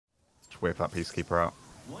whip that peacekeeper out.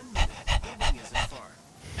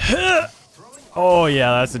 Oh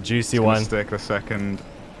yeah, that's a juicy one. Stick the second.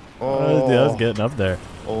 Oh, yeah, I was Oh, getting up there.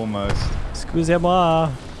 almost.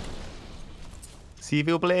 Excusez-moi. S'il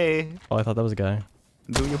vous plaît. Oh, I thought that was a guy.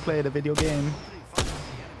 Do you play the video game?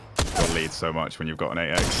 You'll lead so much when you've got an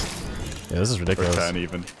 8x. Yeah, this is ridiculous. Return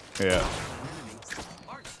even. Yeah.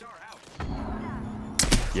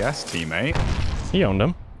 Yes, teammate. He owned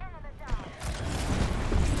him.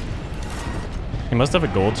 He must have a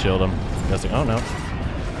gold shield him. Guessing. Oh no.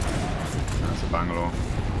 That's a Bangalore.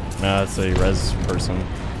 Nah, it's a res person.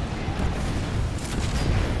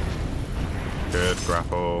 Good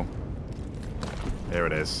grapple. Here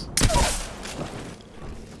it is.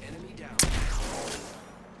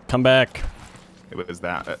 Come back. It was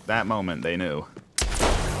that at that moment they knew.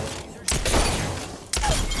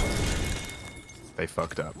 They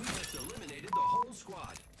fucked up.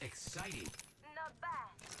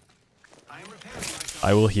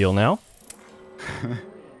 I will heal now.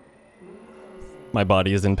 My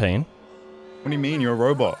body is in pain. What do you mean? You're a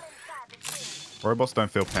robot. Robots don't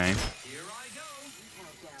feel pain.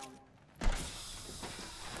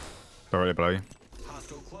 Sorry to blow you.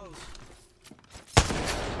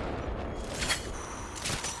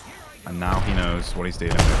 And now he knows what he's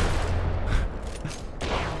dealing with.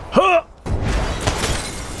 Huh!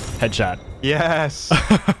 Headshot. Yes!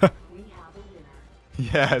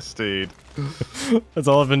 Yes, dude. That's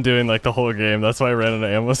all I've been doing like the whole game. That's why I ran out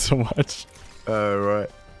of ammo so much. Oh, right.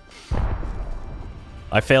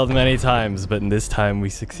 I failed many times, but in this time we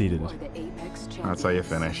succeeded. That's how you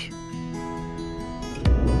finish.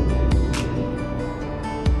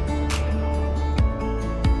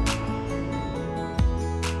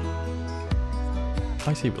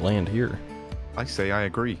 I see land here. I say I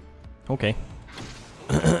agree. Okay.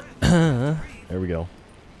 There we go.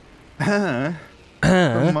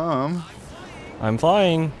 Mom. I'm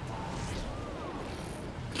flying.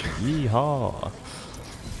 Yeehaw.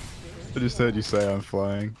 I just heard you say I'm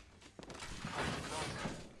flying.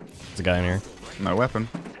 There's a guy in here. No weapon.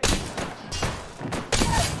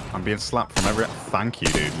 I'm being slapped from every... Thank you,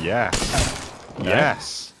 dude. Yes.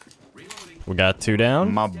 Yes. We got 2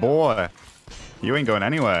 down. My boy. You ain't going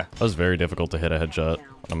anywhere. That was very difficult to hit a headshot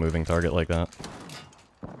on a moving target like that.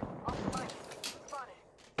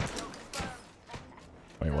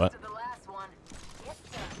 Wait, what?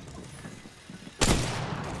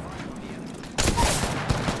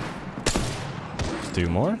 Let's do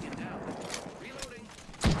more.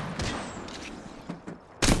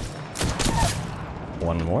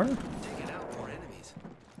 One more.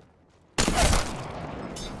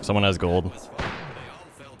 Someone has gold.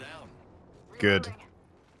 Good.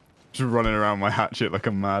 Just running around my hatchet like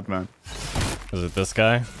a madman. Is it this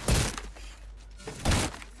guy?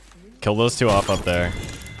 Kill those 2 off up there.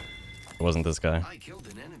 It wasn't this guy.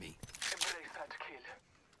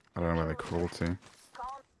 I don't know where they crawl to.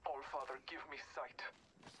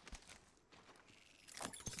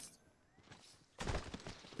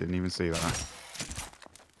 Didn't even see that.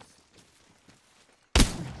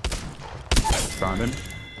 Found him.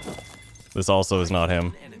 This also is not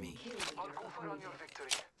him.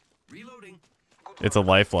 It's a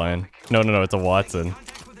lifeline. No, no, no, it's a Watson.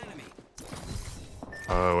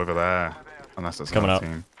 Oh, over there. Unless it's Coming another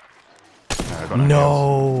up. team. Yeah, I got no heals.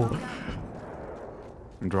 No!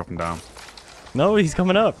 I'm dropping down. No, he's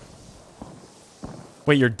coming up.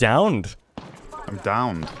 Wait, you're downed. I'm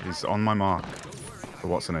downed. He's on my mark. The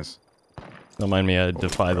Watson is. Don't mind me, I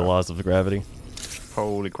defy the laws of gravity.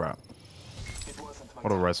 Holy crap.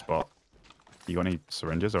 What a res spot. You got any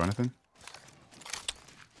syringes or anything?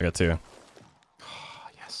 I got 2. Oh,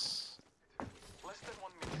 yes.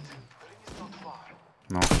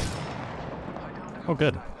 No. Oh,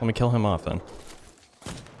 good. Let me kill him off then.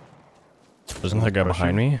 There's another guy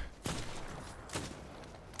behind me.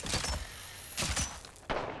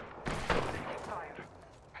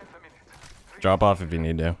 Drop off if you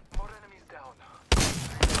need to.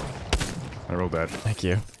 They're all dead. Thank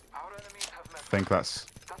you. I think that's...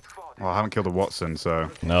 Well, I haven't killed a Watson, so...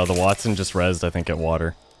 No, the Watson just rezzed, I think, at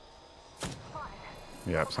water.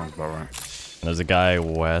 Yeah, sounds about right. And there's a guy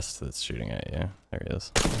west that's shooting at you. There he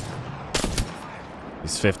is.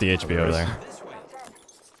 He's 50 HP over there.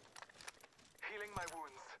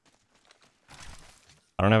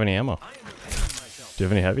 I don't have any ammo. Do you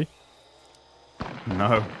have any heavy?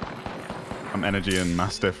 No. I'm energy and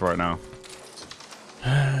mastiff right now.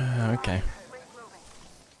 Okay.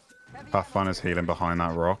 Pathfinder's healing behind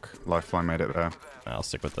that rock. Lifeline made it there. I'll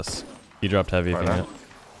stick with this. He dropped heavy if you need it.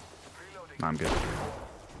 Nah, I'm good.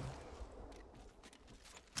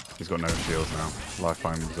 He's got no shields now.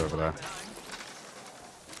 Lifeline's over there.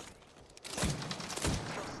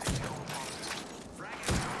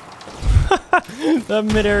 That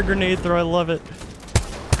mid-air grenade throw, I love it.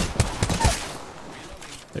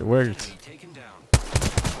 It worked.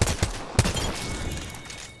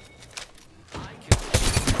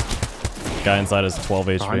 Guy inside is 12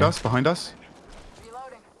 HP. Behind us, behind us.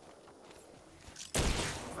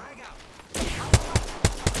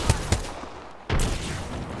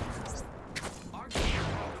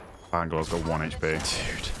 Bangalore's got 1 HP.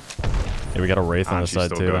 Dude. Yeah, we got a Wraith on the side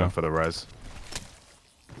still too. Going for the res.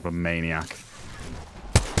 What a maniac.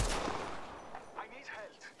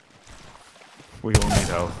 We all need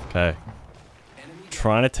help. Okay.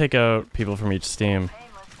 Trying to take out people from each team.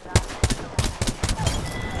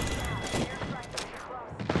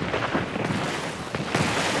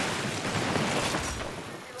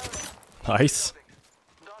 Nice.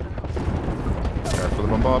 Careful for the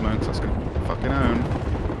bombardment. That's gonna fucking own.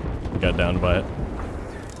 Got downed by it.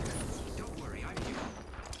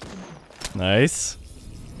 Nice.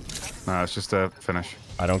 No, it's just a finish.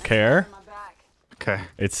 I don't care. Okay.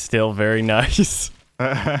 It's still very nice.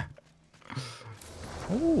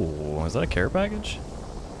 Ooh, is that a care package?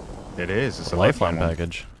 It is. It's a Lifeline one.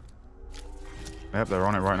 package. Yep, they're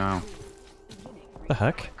on it right now. What the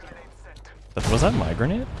heck? Was that my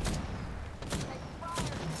grenade?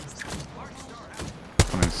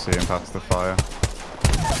 I didn't see him past the fire.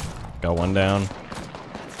 Got one down.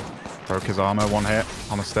 Broke his armor, 1 hit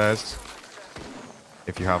on the stairs.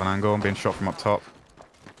 If you have an angle, I'm being shot from up top.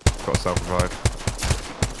 Got a self-revive.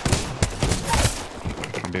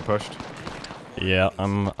 Can be pushed. Yeah,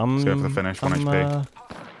 I'm Let's go for the finish, 1 HP.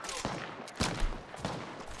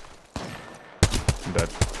 I'm dead.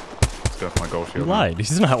 Let's go for my gold He shield. lied.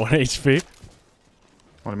 He's not 1 HP.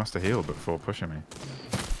 Well, he must have healed before pushing me.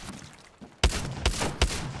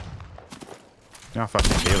 You know how fast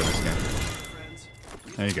you can heal in this game.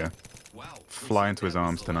 There you go. Fly into his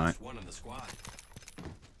arms tonight.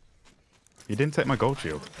 You didn't take my gold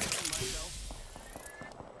shield.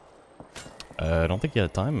 I don't think you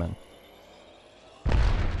had time, man.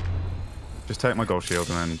 Just take my gold shield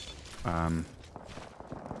and then,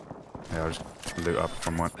 yeah, I'll just loot up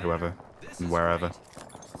from whoever and wherever.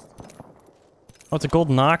 Oh, it's a gold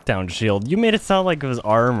knockdown shield. You made it sound like it was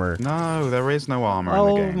armor. No, there is no armor in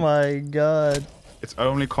the game. Oh my god. It's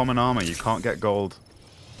only common armor. You can't get gold.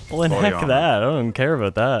 Well, then heck armor. that. I don't care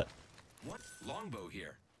about that. What longbow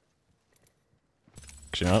here?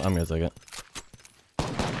 Actually, no, I'm gonna take it.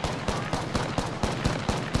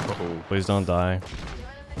 Uh-oh. Please don't die.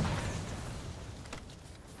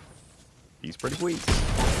 He's pretty weak.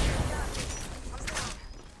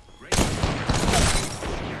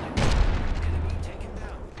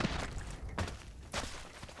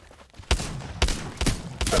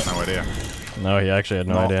 Got no idea. No, he actually had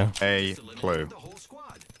no Not idea. a clue. The whole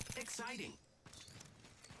squad. Exciting.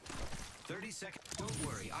 30 seconds. Don't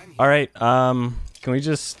worry, I'm here. All right. Can we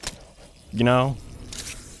just, you know,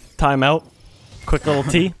 time out? Quick little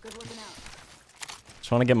tea.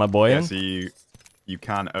 Just want to get my boy Yeah, in. so you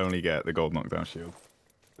can only get the gold knockdown shield.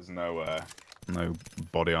 There's no no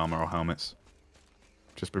body armor or helmets.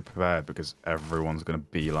 Just be prepared because everyone's gonna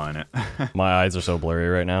beeline it. My eyes are so blurry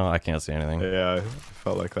right now. I can't see anything. Yeah, I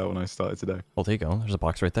felt like that when I started today. Well, there you go. There's a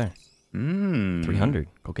box right there. Mmm. 300.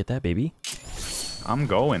 Go get that, baby. I'm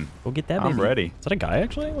going. Go get that, baby. I'm ready. Is that a guy,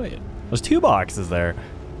 actually? Wait. There's 2 boxes there.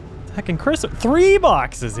 Heckin' Chris. 3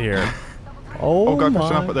 boxes here. Oh, guy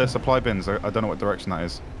pushing my. up at the supply bins. I don't know what direction that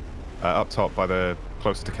is. Up top by the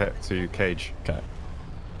close to cage. Okay.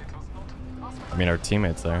 I mean, our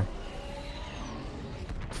teammates there.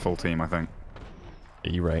 Full team, I think.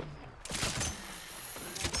 Yeah, you're right.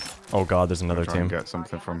 Oh god, there's another Try and team. get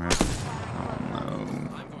something from here. Oh no.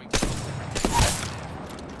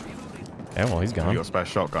 Yeah, well, he's You gone. got spare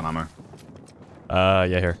shotgun ammo.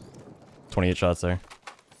 Yeah, here. 28 shots there.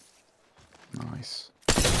 Nice.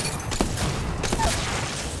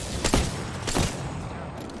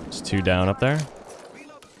 There's 2 down up there.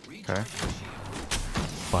 Okay.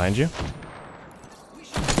 Behind you.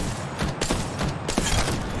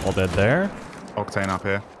 All dead there. Octane up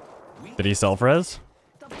here. Did he self-res?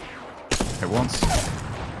 Hit once.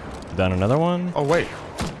 Down another one. Oh wait.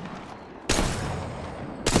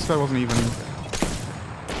 This guy wasn't even.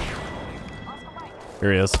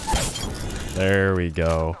 Here he is. There we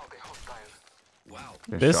go.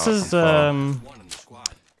 Getting This shot is from far. One in the squad.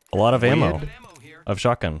 a lot of ammo. Weird. Ammo here. Of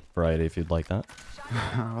shotgun variety if you'd like that.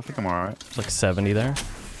 I think I'm alright. It's like 70 there. Giving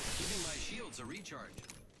my shields a recharge.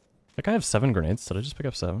 Like I have 7 grenades. Did I just pick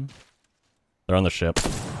up 7? They're on the ship.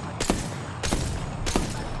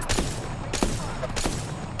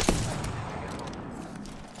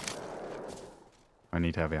 I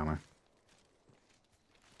need heavy ammo.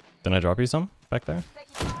 Didn't I drop you some back there?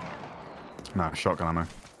 No, shotgun ammo.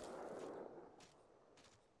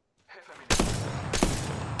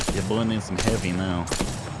 You're blowing in some heavy now.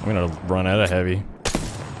 I'm gonna run out of heavy.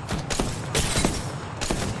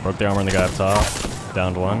 Broke the armor on the guy up top.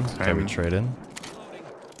 Downed one. Okay, we traded.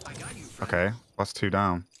 Okay, that's 2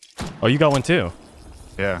 down. Oh, you got one too?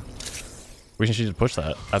 Yeah. We should push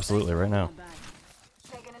that. Absolutely, right now.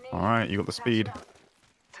 Alright, you got the speed.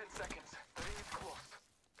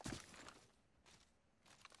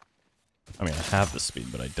 I mean, I have the speed,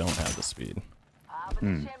 but I don't have the speed.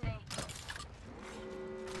 Hmm.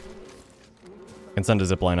 I can send a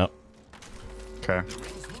zipline up. Okay.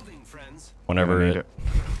 Whenever Need it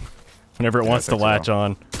whenever it wants to takes a latch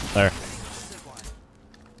on. There.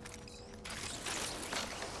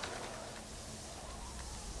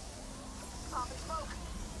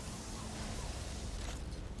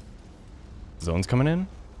 Zone's coming in?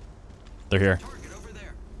 They're here.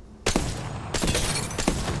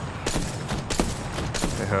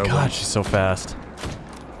 God, she's so fast.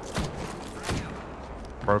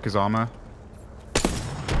 Broke his armor.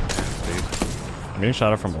 I'm getting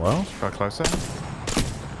shot at from below. Got closer.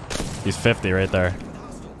 He's 50 right there.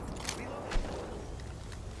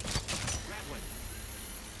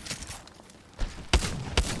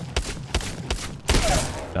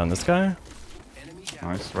 Down this guy.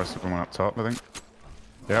 Nice. The rest of them went up top, I think.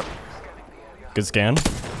 Yep. Good scan.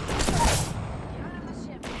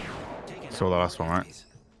 Saw the last one, right?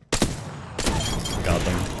 Got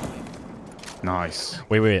them. Nice.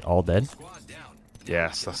 Wait. All dead?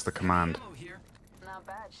 Yes, that's the command.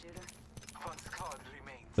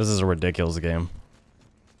 This is a ridiculous game.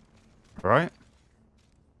 Right?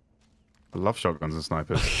 I love shotguns and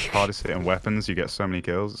snipers. Hardest hitting weapons, you get so many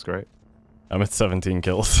kills, it's great. I'm at 17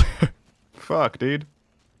 kills. Fuck, dude.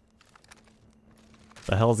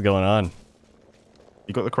 The hell's going on?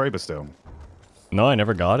 You got the Kraber still? No, I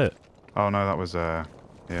never got it. Oh no, that was,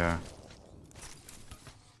 yeah.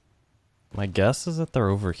 My guess is that they're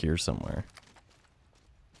over here somewhere.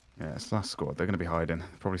 Yeah, it's that squad. They're gonna be hiding.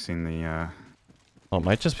 Probably seen the, Oh, it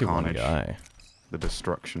might just be carnage. one guy. The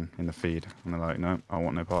destruction in the feed. And they're like, no, I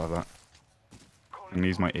want no part of that. I'm gonna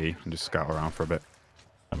use my E and just scout around for a bit.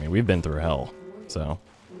 I mean, we've been through hell, so.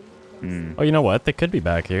 Mm. Oh, you know what? They could be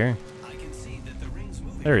back here.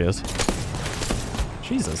 There he is.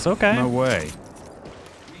 Jesus, okay. No way.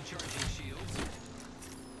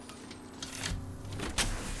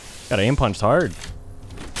 Got aim punched hard.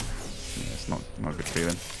 Yeah, it's not a good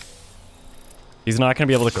feeling. He's not going to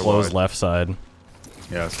be able to Go close wide. left side.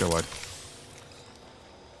 Yeah, let's go wide.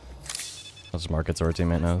 I'll just mark it so our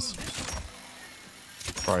teammate knows.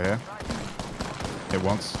 Right here. Hit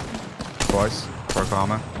once. Twice. Broke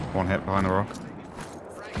armor. One hit behind the rock.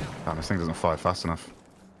 Damn, this thing doesn't fire fast enough.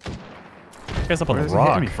 This guy's up on Where the does he hit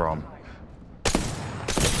rock. me from?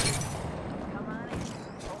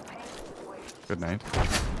 Good nade.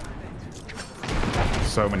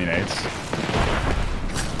 So many nades.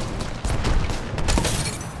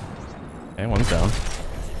 Okay, one's down.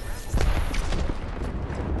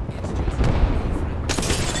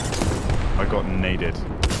 I got naded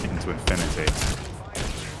into infinity.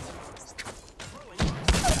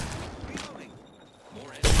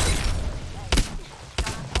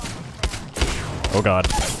 Oh god.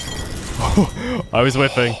 I was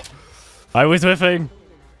whiffing. I was whiffing.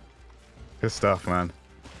 Good stuff, man.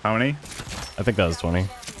 How many? I think that was 20.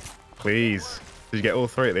 Please. Did you get all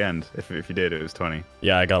 3 at the end? If you did, it was 20.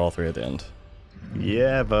 Yeah, I got all 3 at the end.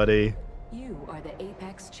 Yeah, buddy. You are the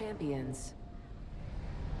Apex champions.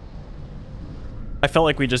 I felt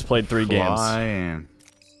like we just played 3 games. Flying.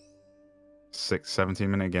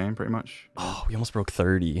 17-minute game, pretty much. Oh, we almost broke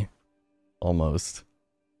 30. Almost.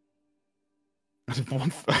 I did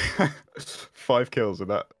 5 kills with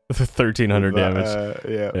that. 1,300 damage.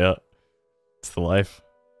 Yeah. Yeah. It's the life.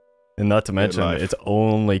 And not to mention, life. it's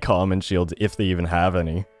only common shields if they even have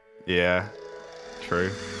any. Yeah.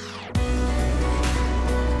 True.